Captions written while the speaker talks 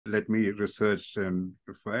let me research and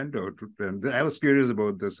find out. And I was curious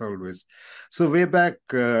about this always. So way back,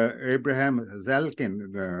 Abraham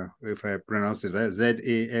Zalkin, if I pronounce it right,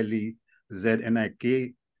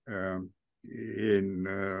 Zaleznik,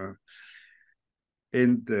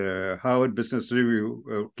 in the Harvard Business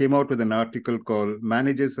Review, came out with an article called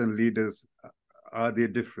 "Managers and Leaders, Are They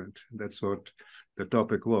Different?" That's what the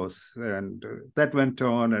topic was, and that went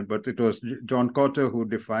on. But it was John Cotter who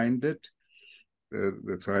defined it.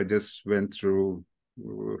 So I just went through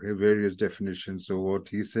various definitions of what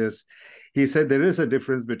he says. He said there is a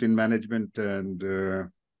difference between management and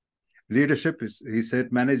leadership. He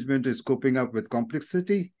said management is coping up with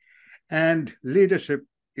complexity, and leadership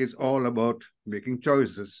is all about making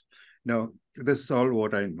choices. Now, this is all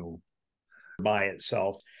what I know. By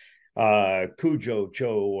itself, Kujo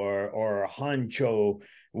Cho or Hancho,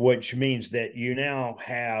 which means that you now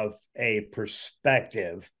have a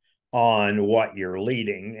perspective on what you're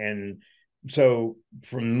leading. And so,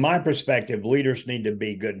 from my perspective, leaders need to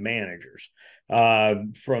be good managers.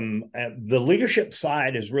 From the leadership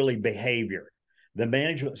side is really behavior. The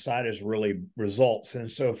management side is really results. And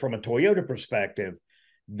so, from a Toyota perspective,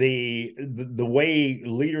 the way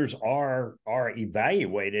leaders are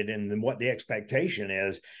evaluated and what the expectation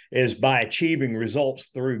is by achieving results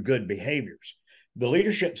through good behaviors. The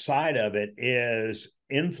leadership side of it is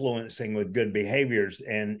influencing with good behaviors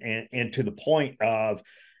and to the point of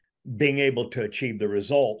being able to achieve the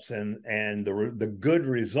results, and the good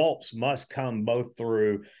results must come both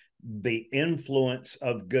through the influence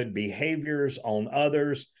of good behaviors on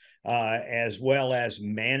others, as well as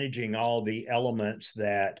managing all the elements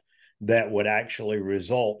that would actually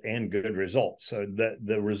result in good results. So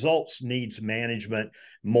the results needs management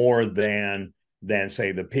more than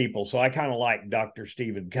say the people. So I kind of like Dr.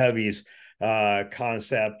 Stephen Covey's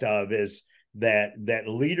concept of is that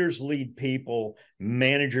leaders lead people,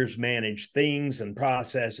 managers manage things and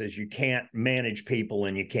processes. You can't manage people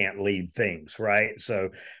and you can't lead things, right? So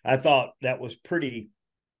I thought that was pretty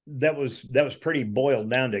boiled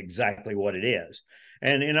down to exactly what it is.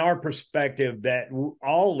 And in our perspective, that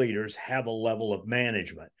all leaders have a level of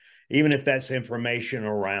management, even if that's information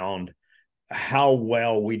around how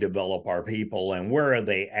well we develop our people and where are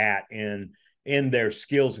they at in their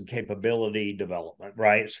skills and capability development,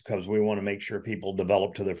 right? It's because we want to make sure people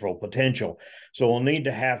develop to their full potential. So we'll need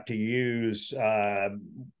to have to use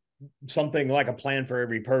something like a plan for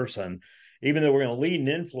every person, even though we're going to lead and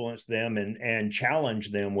influence them and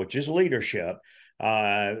challenge them, which is leadership.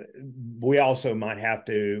 We also might have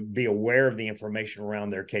to be aware of the information around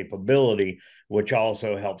their capability, which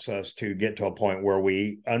also helps us to get to a point where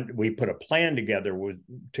we put a plan together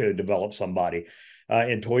to develop somebody.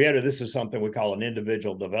 In Toyota, this is something we call an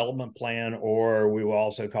individual development plan, or we will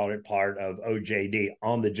also call it part of OJD,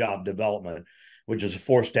 on the job development, which is a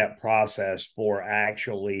 4-step process for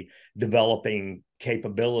actually developing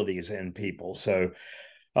capabilities in people. So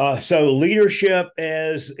leadership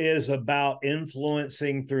is about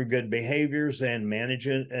influencing through good behaviors, and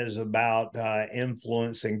management is about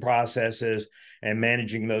influencing processes and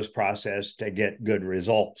managing those processes to get good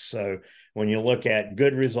results. So when you look at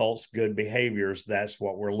good results, good behaviors, that's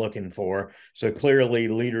what we're looking for. So clearly,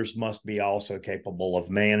 leaders must be also capable of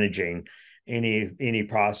managing any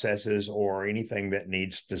processes or anything that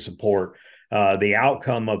needs to support the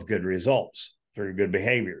outcome of good results through good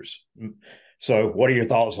behaviors. So what are your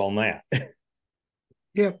thoughts on that?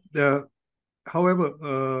 Yeah.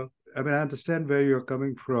 However, I mean, I understand where you're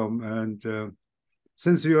coming from, and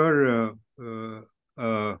since you're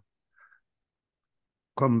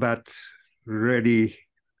combat ready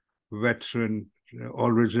veteran,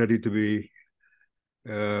 always ready to be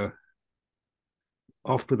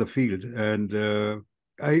off to the field, and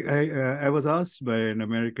I was asked by an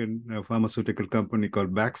American pharmaceutical company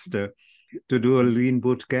called Baxter to do a lean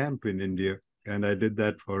boot camp in India, and I did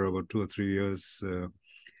that for about 2 or 3 years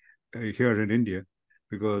here in India,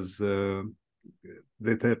 because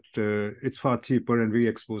they thought it's far cheaper and we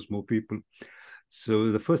expose more people.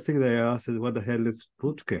 So the first thing they asked is, what the hell is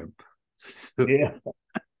boot camp? So, Yeah.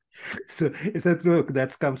 so he said, look,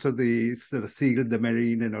 that comes from the SEAL, the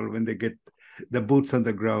Marine, and all, when they get the boots on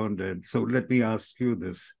the ground. And so let me ask you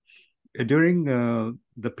this. During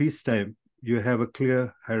the peacetime, you have a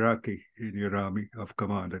clear hierarchy in your army of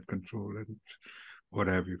command and control and what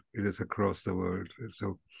have you. It is across the world.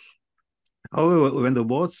 So, however, when the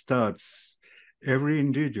war starts, every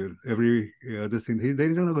individual, every this thing, they're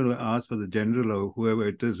not going to ask for the general or whoever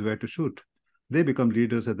it is where to shoot. They become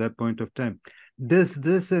leaders at that point of time. Does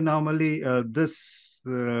this anomaly, this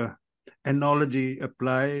analogy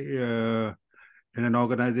apply in an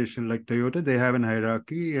organization like Toyota, they have an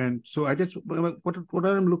hierarchy. And so what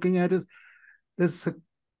I'm looking at is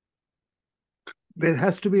there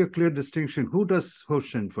has to be a clear distinction. Who does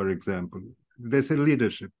Hoshin, for example? There's a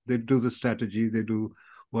leadership. They do the strategy, they do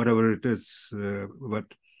whatever it is, but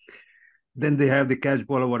then they have the catch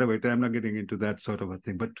ball or whatever. I'm not getting into that sort of a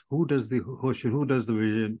thing. But who does the Hoshin, who does the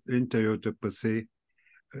vision in Toyota per se?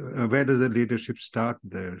 Where does the leadership start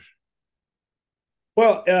there?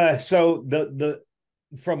 Well, so the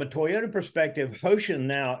from a Toyota perspective, Hoshin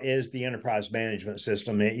now is the enterprise management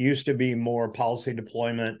system. It used to be more policy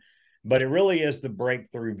deployment, but it really is the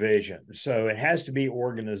breakthrough vision. So it has to be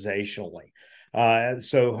organizationally.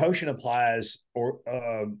 So Hoshin applies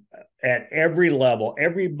at every level.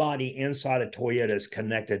 Everybody inside of Toyota is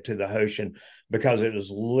connected to the Hoshin because it is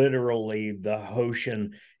literally the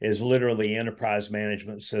Hoshin is literally enterprise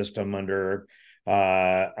management system under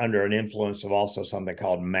an influence of also something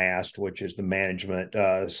called MAST, which is the management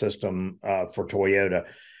system for Toyota.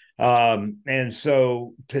 And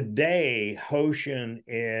so today, Hoshin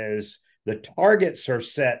is the targets are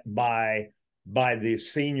set by the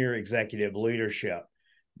senior executive leadership.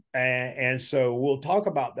 And so we'll talk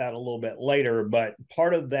about that a little bit later, but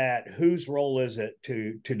part of that, whose role is it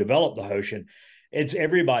to develop the Hoshin? It's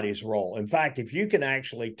everybody's role. In fact, if you can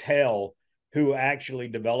actually tell who actually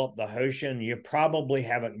developed the Hoshin, you probably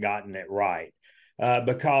haven't gotten it right,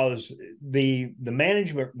 because the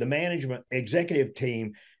management executive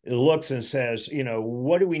team looks and says, you know,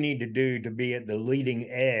 what do we need to do to be at the leading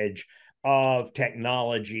edge of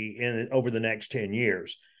technology over the next 10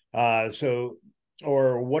 years?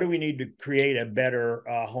 Or what do we need to create a better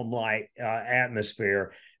home light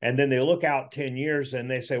atmosphere? And then they look out 10 years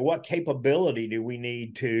and they say, what capability do we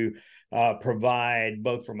need to provide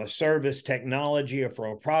both from a service technology or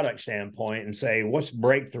from a product standpoint, and say, what's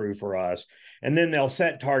breakthrough for us? And then they'll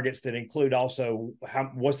set targets that include also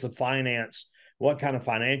what's the finance, what kind of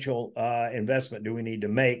financial investment do we need to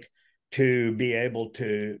make to be able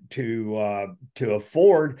to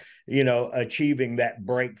afford, you know, achieving that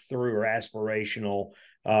breakthrough or aspirational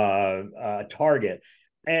target.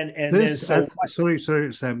 And then so sorry,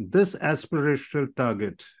 Sam, this aspirational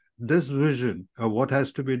target, this vision of what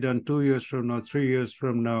has to be done 2 years from now, 3 years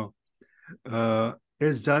from now,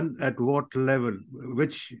 is done at what level?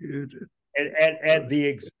 Which at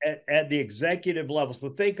the executive level. So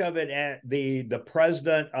think of it at the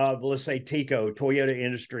president of, let's say, Toyota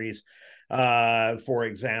Industries, for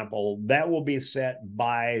example. That will be set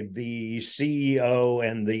by the CEO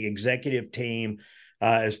and the executive team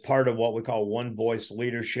as part of what we call one voice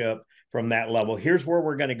leadership from that level. Here's where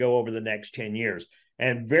we're going to go over the next 10 years.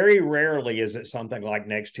 And very rarely is it something like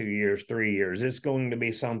next 2 years, 3 years. It's going to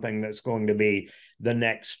be something that's going to be the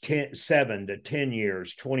next 7 to 10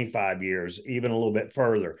 years, 25 years, even a little bit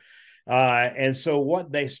further. And so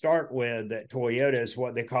what they start with at Toyota is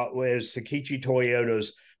what they call is Sakichi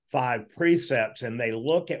Toyota's 5 precepts. And they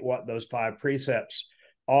look at what those 5 precepts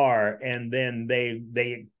are, and then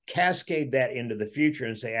they cascade that into the future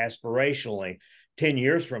and say, aspirationally, 10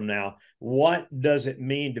 years from now, what does it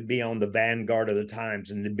mean to be on the vanguard of the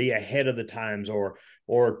times and to be ahead of the times, or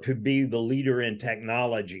to be the leader in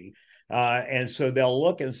technology? And so they'll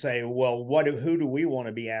look and say, well, who do we want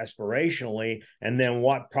to be aspirationally? And then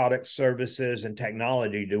what products, services, and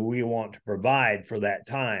technology do we want to provide for that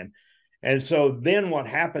time? And so then what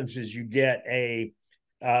happens is you get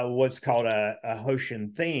what's called a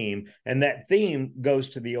Hoshin theme, and that theme goes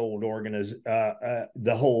to the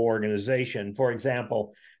the whole organization. For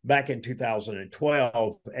example, back in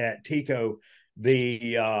 2012 at TECO,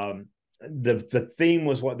 the theme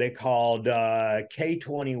was what they called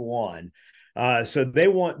K21. So they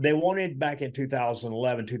wanted back in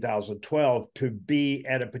 2011, 2012 to be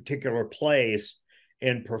at a particular place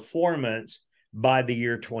in performance by the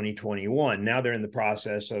year 2021. Now they're in the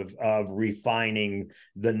process of refining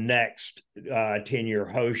the next 10-year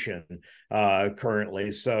Hoshin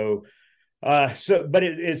currently. But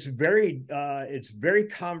it's very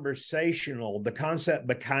conversational. The concept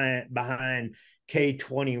behind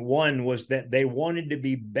K21 was that they wanted to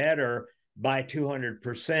be better by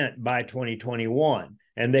 200% by 2021,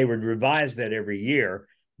 and they would revise that every year.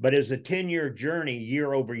 But it's a 10-year journey,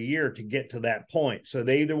 year over year, to get to that point. So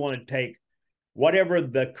they either want to take whatever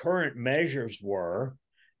the current measures were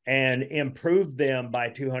and improve them by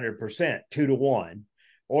 200%, 2 to 1,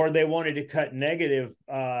 or they wanted to cut negative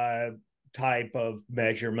type of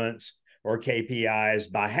measurements or KPIs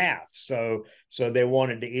by half. So they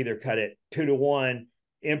wanted to either cut it 2 to 1,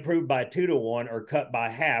 improve by 2 to 1, or cut by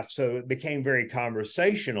half. So it became very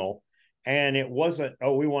conversational, and it wasn't,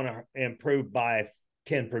 oh, we want to improve by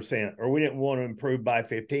 10%, or we didn't want to improve by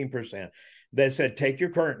 15%. that said, take your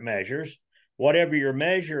current measures, whatever your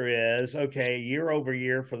measure is, okay, year over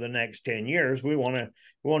year for the next 10 years, we want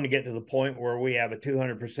to get to the point where we have a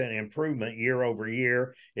 200% improvement year over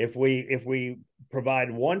year. If we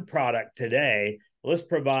provide one product today, let's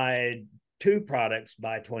provide 2 products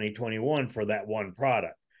by 2021 for that one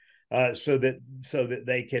product, so that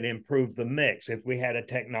they can improve the mix. If we had a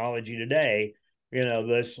technology today,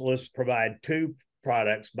 let's provide 2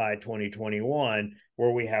 products by 2021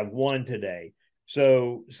 where we have 1 today.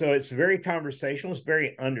 So it's very conversational. It's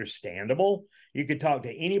very understandable. You could talk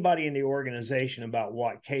to anybody in the organization about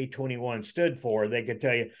what K21 stood for. They could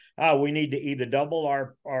tell you, we need to either double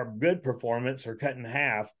our good performance or cut in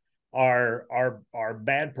half our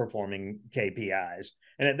bad performing KPIs.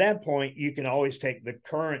 And at that point, you can always take the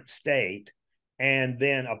current state and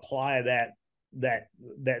then apply that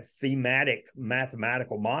thematic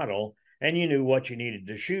mathematical model, and you knew what you needed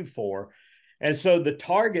to shoot for. And so the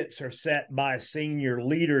targets are set by senior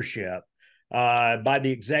leadership, by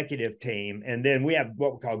the executive team. And then we have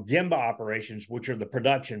what we call Gemba operations, which are the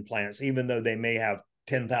production plants, even though they may have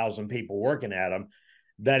 10,000 people working at them.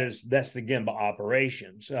 That's the Gemba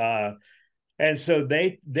operations. And so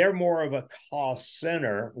they're more of a cost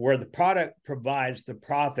center where the product provides the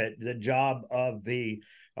profit. The job of the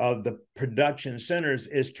production centers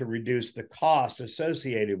is to reduce the cost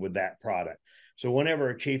associated with that product. So whenever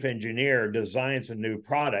a chief engineer designs a new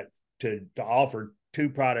product to offer 2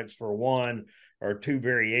 products for one or 2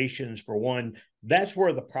 variations for one, that's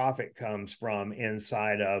where the profit comes from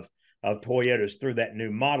inside of Toyota's through that new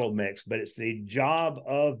model mix. But it's the job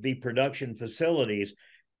of the production facilities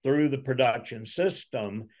through the production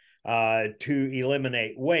system to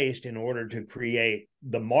eliminate waste in order to create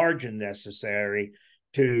the margin necessary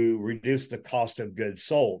to reduce the cost of goods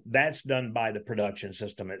sold. That's done by the production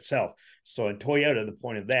system itself. So in Toyota, the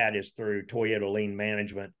point of that is through Toyota Lean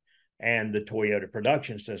Management, and the Toyota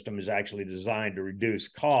production system is actually designed to reduce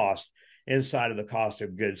cost inside of the cost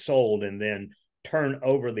of goods sold and then turn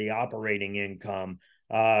over the operating income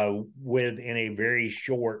within a very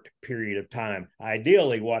short period of time.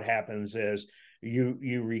 Ideally, what happens is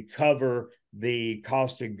you recover the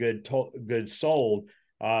cost of goods sold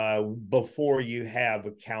before you have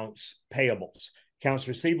accounts payables. Accounts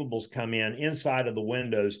receivables come in inside of the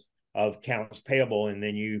windows of accounts payable, and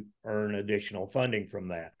then you earn additional funding from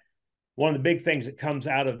that. One of the big things that comes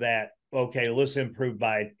out of that, okay, let's improve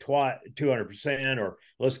by 200%, or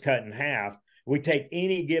let's cut in half. We take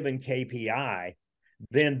any given KPI,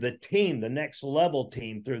 then the team, the next level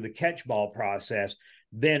team, through the catch-ball process,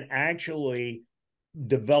 then actually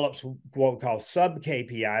develops what we call sub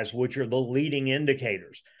KPIs, which are the leading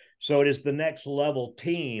indicators. So it is the next level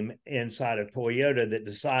team inside of Toyota that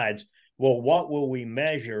decides, well, what will we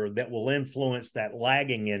measure that will influence that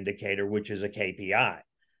lagging indicator, which is a KPI,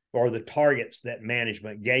 or the targets that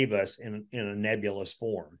management gave us in a nebulous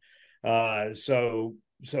form. So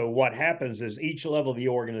what happens is each level of the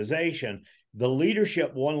organization, the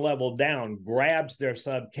leadership one level down grabs their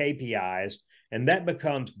sub KPIs, and that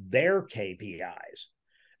becomes their KPIs.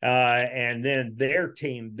 And then their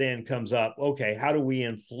team then comes up, okay, how do we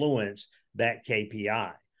influence that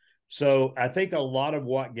KPI? So I think a lot of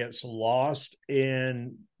what gets lost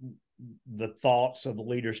in the thoughts of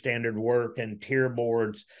leader standard work and tier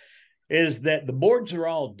boards is that the boards are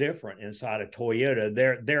all different inside of Toyota.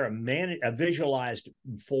 They're a visualized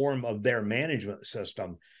form of their management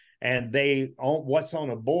system, and what's on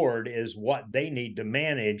a board is what they need to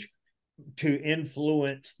manage to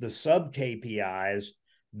influence the sub KPIs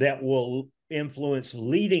that will influence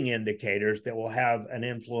leading indicators that will have an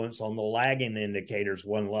influence on the lagging indicators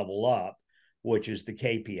one level up, which is the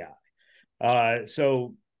KPI.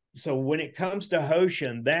 So when it comes to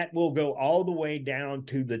Hoshin, that will go all the way down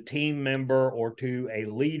to the team member or to a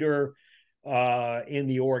leader in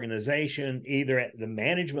the organization, either at the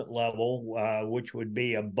management level, which would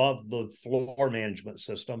be above the floor management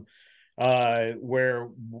system, where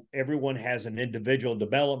everyone has an individual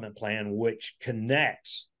development plan which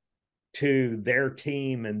connects to their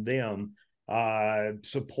team and them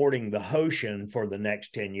supporting the Hoshin for the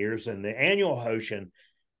next 10 years. And the annual Hoshin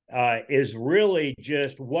is really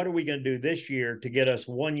just, what are we going to do this year to get us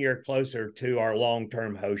 1 year closer to our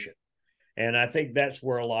long-term Hoshin? And I think that's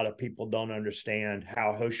where a lot of people don't understand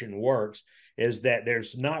how Hoshin works, is that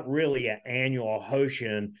there's not really an annual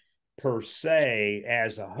Hoshin per se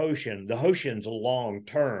as a Hoshin. The Hoshin's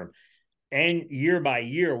long-term. And year by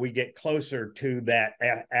year, we get closer to that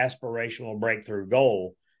aspirational breakthrough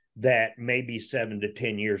goal that may be 7 to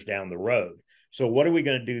 10 years down the road. So what are we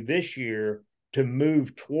going to do this year to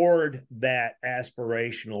move toward that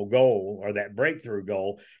aspirational goal or that breakthrough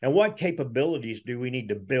goal? And what capabilities do we need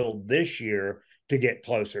to build this year to get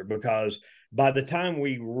closer? Because by the time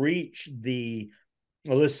we reach the,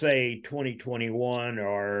 well, let's say 2021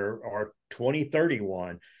 or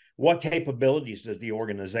 2031, what capabilities does the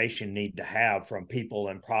organization need to have from people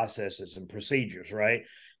and processes and procedures, right?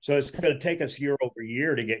 So it's going to take us year over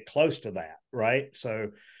year to get close to that, right?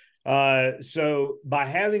 So by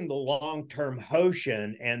having the long-term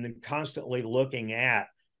Hoshin and then constantly looking at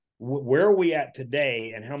where are we at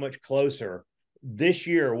today and how much closer this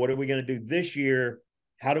year, what are we going to do this year?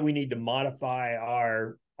 How do we need to modify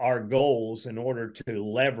our goals in order to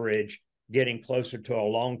leverage getting closer to a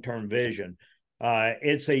long-term vision?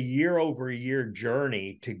 It's a year over year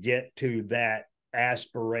journey to get to that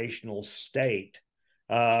aspirational state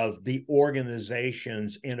of the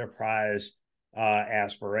organization's enterprise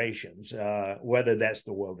aspirations, whether that's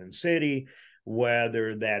the woven city,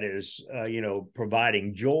 whether that is,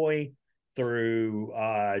 providing joy through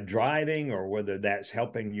driving, or whether that's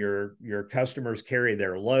helping your customers carry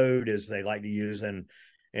their load, as they like to use in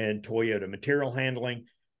Toyota material handling.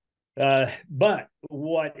 But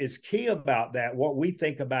what is key about that, what we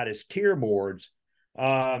think about as tier boards,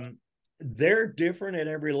 they're different at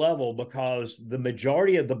every level, because the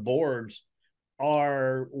majority of the boards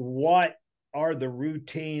are what are the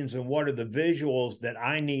routines and what are the visuals that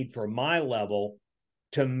I need for my level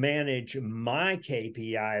to manage my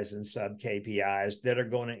KPIs and sub KPIs that are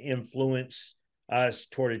going to influence us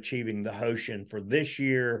toward achieving the Hoshin for this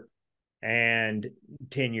year and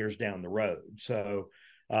 10 years down the road. So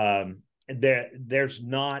there's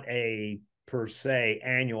not a per se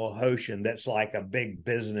annual Hoshin that's like a big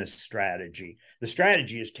business strategy. The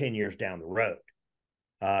strategy is 10 years down the road.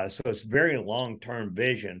 So it's very long-term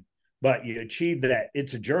vision, but you achieve that.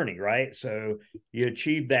 It's a journey, right? So you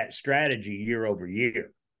achieve that strategy year over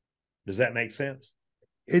year. Does that make sense?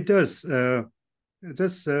 It does.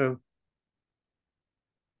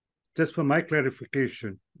 Just for my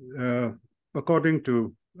clarification, according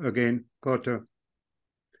to, again, Cotter,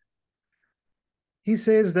 he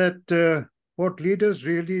says that what leaders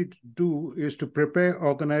really do is to prepare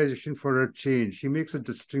organization for a change. He makes a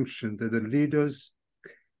distinction that the leaders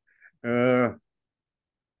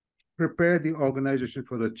prepare the organization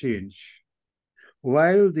for the change,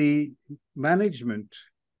 while the management,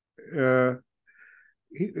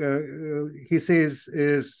 he says,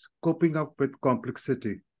 is coping up with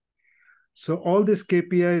complexity. So all these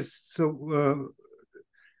KPIs,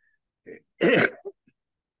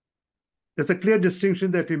 there's a clear distinction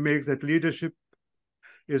that he makes, that leadership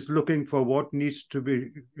is looking for what needs to be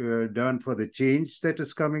done for the change that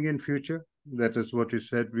is coming in future. That is what you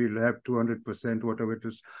said, we'll have 200%, whatever it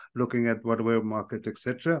is, looking at whatever market,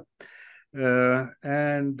 etc.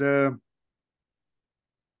 And the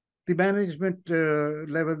management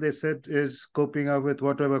level, they said, is coping up with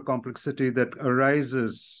whatever complexity that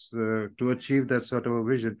arises to achieve that sort of a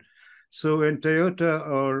vision. So in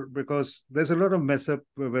Toyota, because there's a lot of mess up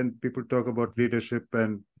when people talk about leadership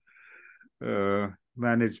and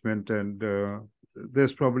management, and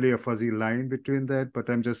there's probably a fuzzy line between that, but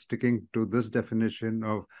I'm just sticking to this definition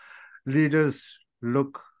of leaders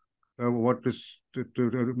look what is to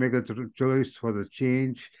make a choice for the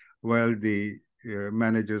change, while the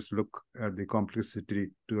managers look at the complexity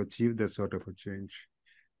to achieve that sort of a change.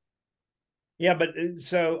 Yeah, but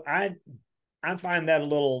so I find that a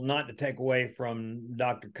little, not to take away from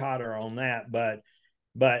Dr. Cotter on that, but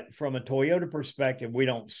from a Toyota perspective, we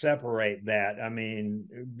don't separate that. I mean,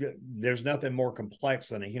 there's nothing more complex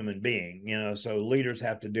than a human being, so leaders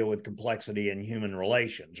have to deal with complexity in human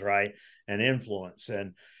relations, right? And influence.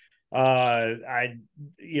 And a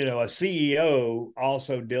CEO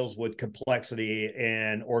also deals with complexity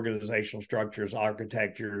in organizational structures,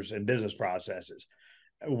 architectures, and business processes,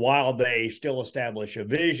 while they still establish a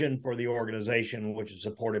vision for the organization, which is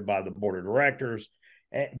supported by the board of directors.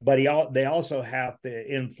 But they also have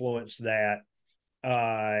to influence that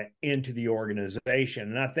into the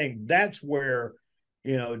organization. And I think that's where,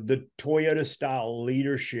 the Toyota style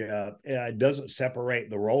leadership doesn't separate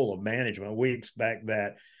the role of management. We expect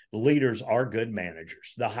that leaders are good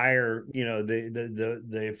managers. The higher,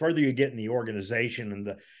 the further you get in the organization,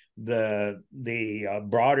 and the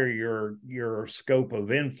broader your scope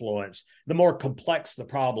of influence, the more complex the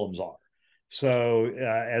problems are. So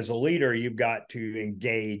as a leader, you've got to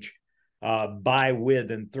engage by,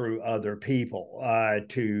 with, and through other people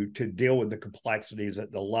to deal with the complexities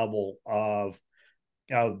at the level of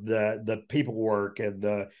the people work and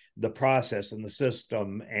the process and the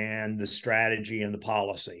system and the strategy and the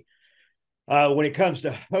policy. When it comes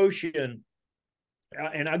to Hoshin,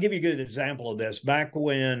 and I'll give you a good example of this. Back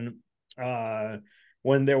when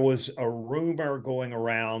there was a rumor going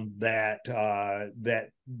around that that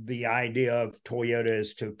the idea of Toyota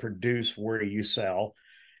is to produce where you sell,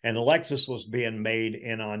 and the Lexus was being made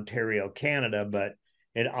in Ontario, Canada, but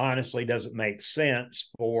it honestly doesn't make sense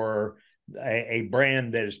for a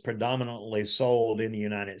brand that is predominantly sold in the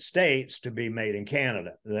United States to be made in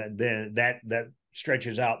Canada. That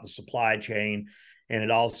stretches out the supply chain, and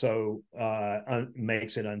it also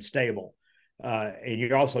makes it unstable. And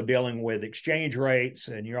you're also dealing with exchange rates,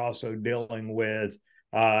 and you're also dealing with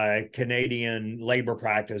Canadian labor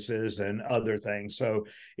practices and other things. So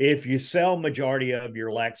if you sell majority of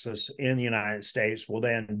your Lexus in the United States, well,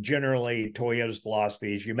 then generally Toyota's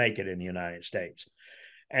philosophy is you make it in the United States.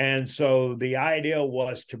 And so the idea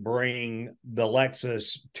was to bring the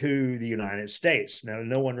Lexus to the United States. Now,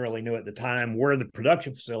 no one really knew at the time where the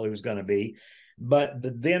production facility was going to be, but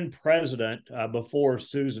the then president, before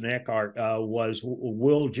Susan Eckhart, was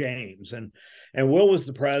Will James. And Will was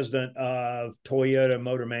the president of Toyota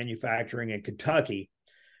Motor Manufacturing in Kentucky.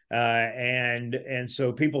 And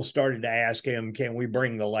so people started to ask him, can we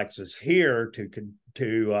bring the Lexus here to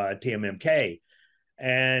TMMK?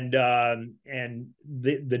 And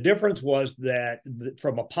the difference was that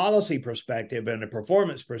from a policy perspective and a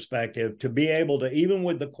performance perspective, to be able to, even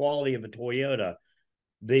with the quality of a Toyota,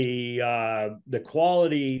 the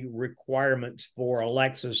quality requirements for a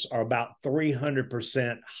Lexus are about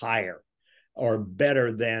 300% higher or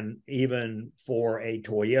better than even for a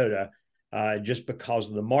Toyota, just because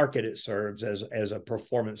of the market it serves as a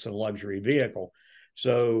performance and luxury vehicle.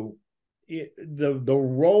 So the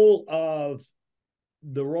role of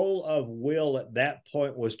Will at that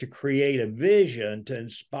point was to create a vision to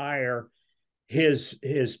inspire his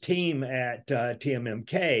team at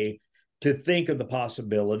TMMK to think of the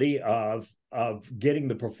possibility of getting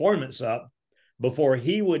the performance up before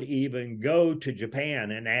he would even go to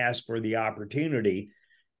Japan and ask for the opportunity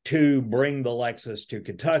to bring the Lexus to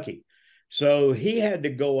Kentucky. So he had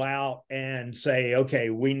to go out and say,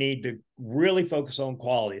 okay, we need to really focus on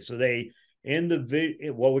quality. So they, in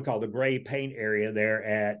what we call the gray paint area there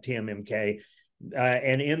at TMMK,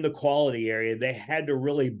 and in the quality area, they had to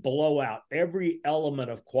really blow out every element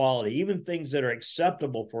of quality. Even things that are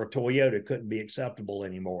acceptable for a Toyota couldn't be acceptable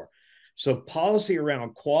anymore. So policy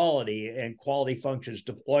around quality and quality functions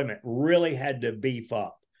deployment really had to beef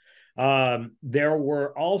up. There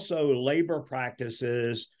were also labor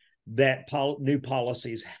practices that new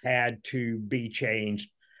policies had to be changed.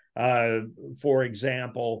 For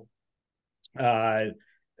example,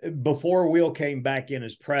 before Will came back in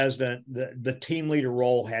as president, the team leader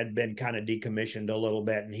role had been kind of decommissioned a little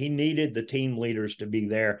bit, and he needed the team leaders to be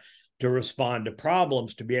there to respond to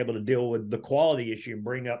problems, to be able to deal with the quality issue and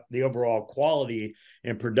bring up the overall quality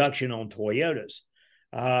and production on Toyotas.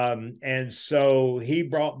 And so he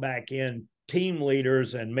brought back in team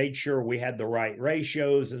leaders and made sure we had the right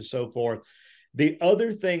ratios and so forth. The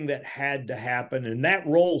other thing that had to happen, and that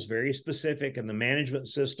role is very specific, and the management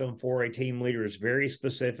system for a team leader is very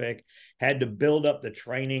specific, had to build up the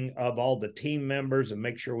training of all the team members and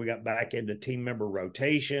make sure we got back into team member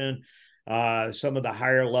rotation. Some of the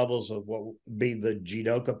higher levels of what would be the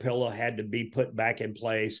Jidoka pillar had to be put back in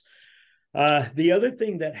place. The other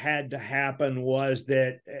thing that had to happen was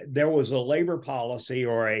that there was a labor policy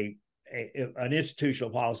or an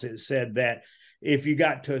institutional policy that said that if you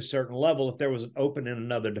got to a certain level, if there was an open in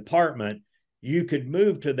another department, you could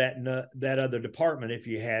move to that other department if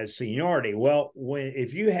you had seniority. Well,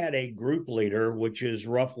 if you had a group leader, which is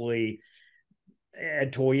roughly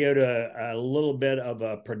at Toyota a little bit of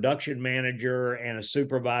a production manager and a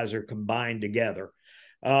supervisor combined together,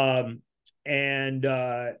 and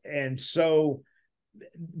so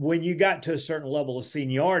when you got to a certain level of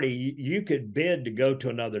seniority, you could bid to go to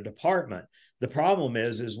another department. The problem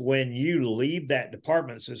is when you leave that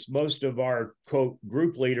department, since most of our quote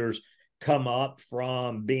group leaders come up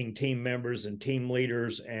from being team members and team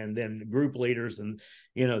leaders and then group leaders, and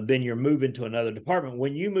then you're moving to another department.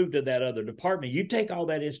 When you move to that other department, you take all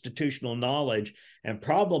that institutional knowledge and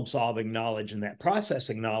problem solving knowledge and that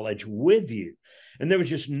processing knowledge with you. And there was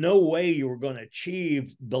just no way you were going to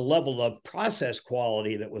achieve the level of process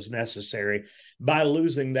quality that was necessary by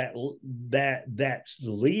losing that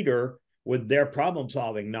leader with their problem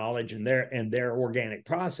solving knowledge and their organic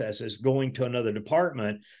processes, going to another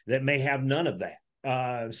department that may have none of that.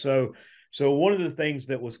 So one of the things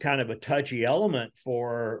that was kind of a touchy element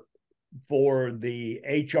for the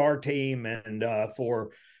HR team and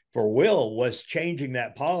for Will was changing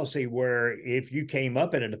that policy where if you came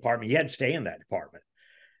up in a department, you had to stay in that department.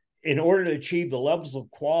 in order to achieve the levels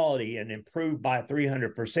of quality and improve by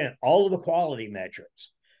 300%, all of the quality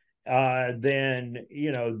metrics, then,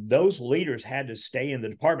 you know, those leaders had to stay in the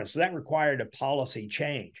department. So that required a policy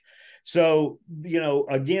change. So, you know,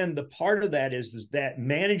 again, the part of that is that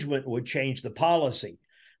management would change the policy.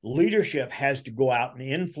 Leadership has to go out and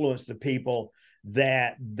influence the people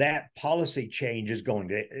that policy change is going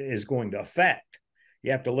to affect.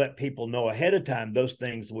 You have to let people know ahead of time those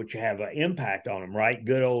things which have an impact on them, right?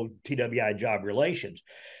 Good old TWI job relations.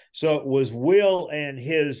 So it was Will and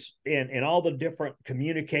his and all the different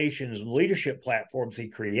communications and leadership platforms he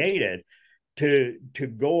created to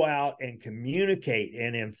go out and communicate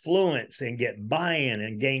and influence and get buy-in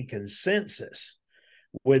and gain consensus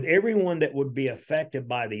with everyone that would be affected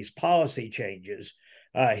by these policy changes.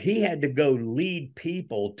 He had to go lead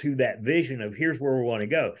people to that vision of here's where we want to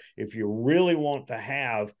go. If you really want to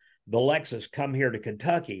have the Lexus come here to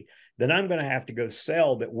Kentucky, then I'm going to have to go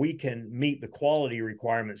sell that we can meet the quality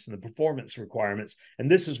requirements and the performance requirements.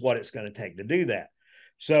 And this is what it's going to take to do that.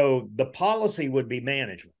 So the policy would be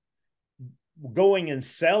management. Going and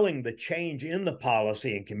selling the change in the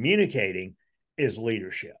policy and communicating is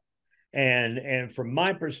leadership. And from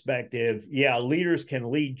my perspective, yeah, leaders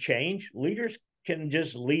can lead change. Leaders can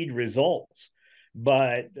just lead results,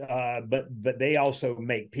 but they also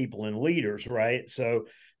make people in leaders, right?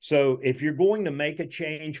 So if you're going to make a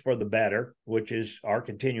change for the better, which is our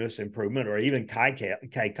continuous improvement, or even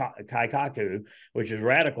kaikaku, which is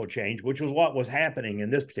radical change, which was what was happening in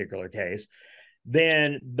this particular case,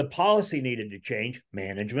 then the policy needed to change,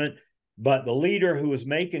 management, but the leader who was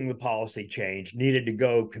making the policy change needed to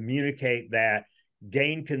go communicate that,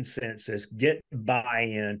 gain consensus, get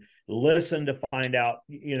buy-in, listen to find out,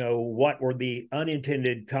 you know, what were the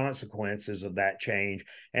unintended consequences of that change,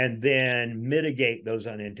 and then mitigate those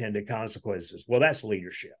unintended consequences. Well, that's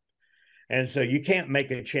leadership. And so you can't make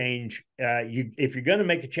a change. If you're going to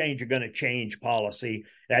make a change, you're going to change policy.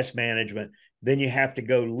 That's management. Then you have to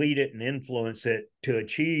go lead it and influence it to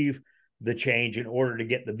achieve the change in order to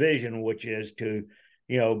get the vision, which is to,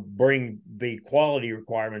 you know, bring the quality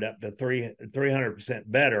requirement up to 300%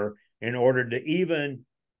 better in order to even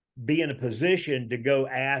be in a position to go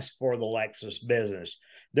ask for the Lexus business.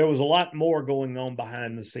 There was a lot more going on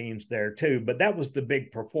behind the scenes there too, but that was the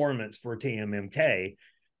big performance for TMMK,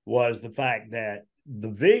 was the fact that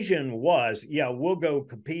the vision was, yeah, we'll go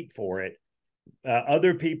compete for it.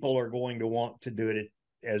 Other people are going to want to do it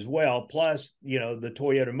as well. Plus, you know, the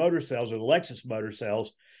Toyota motor cells or the Lexus motor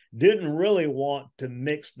cells didn't really want to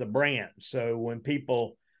mix the brands. So when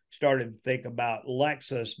people started to think about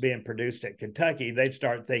Lexus being produced at Kentucky, they'd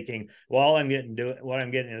start thinking, well, what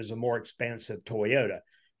I'm getting is a more expensive Toyota.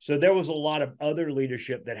 So there was a lot of other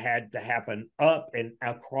leadership that had to happen up and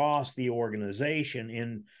across the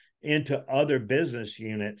organization into other business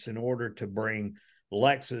units in order to bring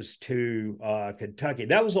Lexus to Kentucky.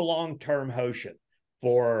 That was a long-term notion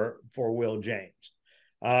for Will James.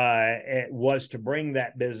 It was to bring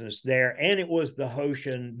that business there, and it was the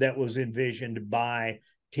notion that was envisioned by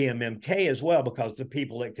TMMK as well, because the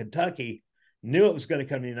people at Kentucky knew it was going to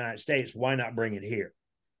come to the United States. Why not bring it here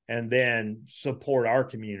and then support our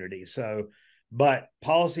community? So, but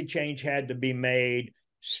policy change had to be made.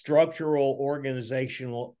 Structural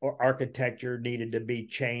organizational architecture needed to be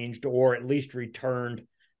changed, or at least returned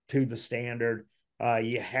to the standard.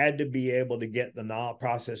 You had to be able to get the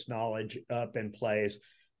process knowledge up in place.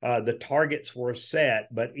 The targets were set,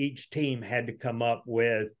 but each team had to come up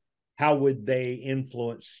with how would they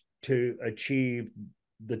influence to achieve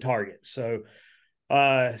the target. So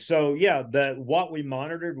yeah, what we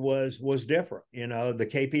monitored was different. You know, the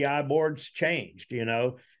KPI boards changed. You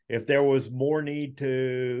know, if there was more need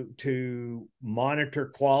to monitor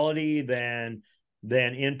quality than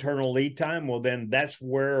internal lead time, well, then that's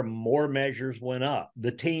where more measures went up.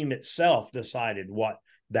 The team itself decided what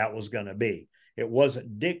that was going to be. It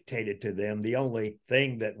wasn't dictated to them. The only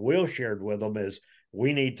thing that Will shared with them is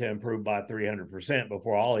we need to improve by 300%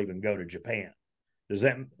 before I'll even go to Japan.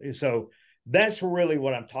 So that's really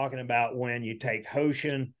what I'm talking about when you take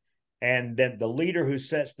Hoshin, and then the leader who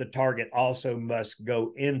sets the target also must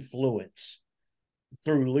go influence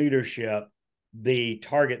through leadership the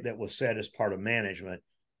target that was set as part of management.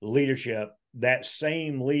 Leadership, that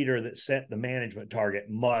same leader that set the management target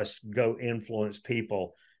must go influence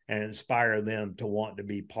people and inspire them to want to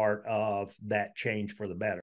be part of that change for the better.